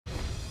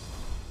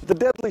The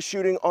deadly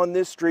shooting on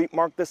this street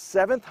marked the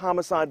 7th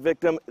homicide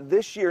victim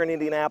this year in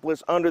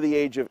Indianapolis under the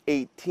age of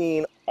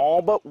 18.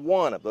 All but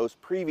one of those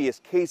previous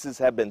cases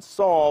have been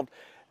solved.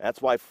 That's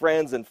why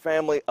friends and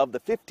family of the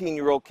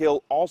 15-year-old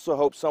kill also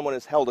hope someone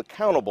is held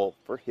accountable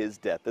for his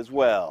death as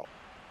well.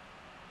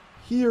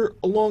 Here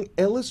along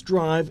Ellis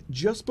Drive,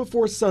 just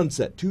before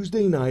sunset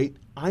Tuesday night,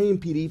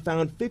 IMPD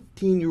found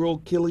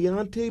 15-year-old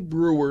Kiliante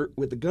Brewer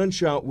with a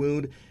gunshot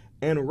wound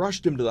and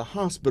rushed him to the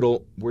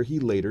hospital, where he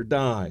later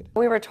died.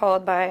 We were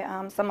told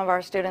by some of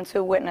our students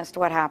who witnessed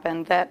what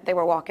happened that they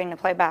were walking to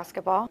play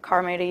basketball.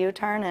 Car made a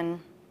U-turn and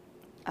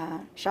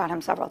shot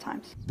him several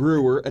times.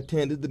 Brewer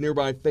attended the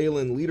nearby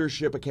Phelan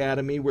Leadership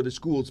Academy, where the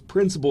school's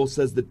principal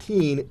says the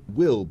teen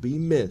will be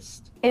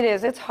missed. It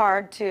is. It's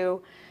hard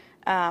to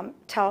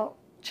tell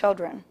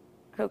children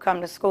who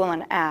come to school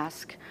and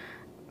ask,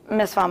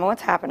 Miss Fama,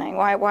 what's happening?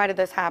 Why did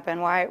this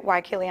happen? Why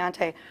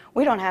Kiliante?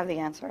 We don't have the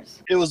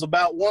answers. It was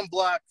about 1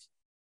 block,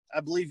 I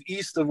believe,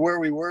 east of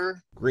where we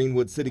were.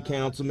 Greenwood City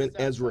Councilman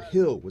Ezra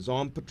Hill was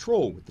on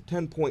patrol with the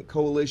 10-Point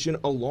Coalition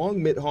along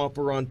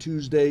Mithofer on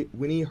Tuesday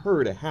when he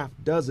heard a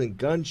half-dozen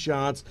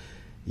gunshots.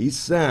 He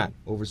sat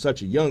over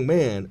such a young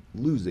man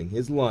losing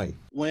his life.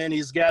 When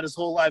he's got his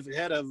whole life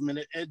ahead of him, and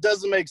it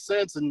doesn't make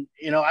sense. And,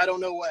 I don't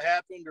know what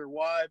happened or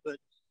why, but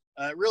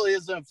it really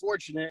is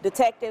unfortunate.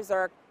 Detectives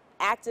are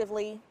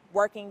actively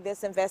working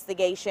this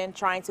investigation,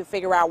 trying to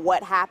figure out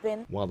what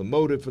happened. While the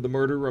motive for the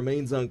murder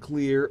remains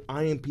unclear,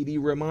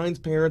 IMPD reminds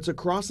parents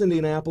across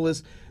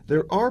Indianapolis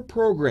there are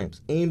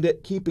programs aimed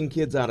at keeping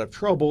kids out of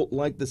trouble,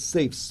 like the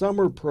Safe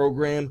Summer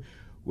program,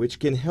 which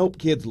can help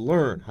kids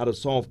learn how to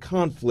solve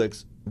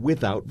conflicts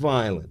without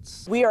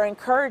violence. We are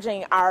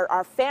encouraging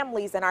our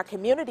families and our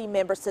community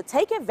members to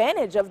take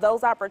advantage of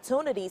those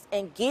opportunities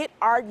and get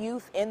our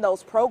youth in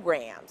those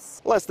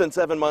programs. Less than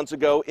 7 months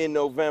ago in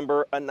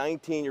November, a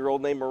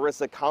 19-year-old named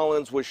Marissa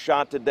Collins was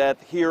shot to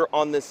death here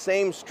on the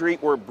same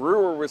street where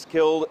Brewer was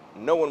killed.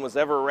 No one was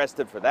ever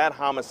arrested for that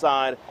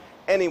homicide.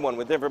 Anyone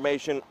with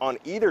information on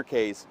either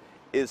case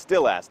is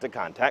still asked to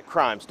contact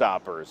Crime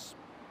Stoppers.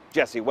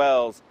 Jesse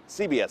Wells,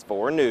 CBS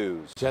 4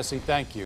 News. Jesse, thank you.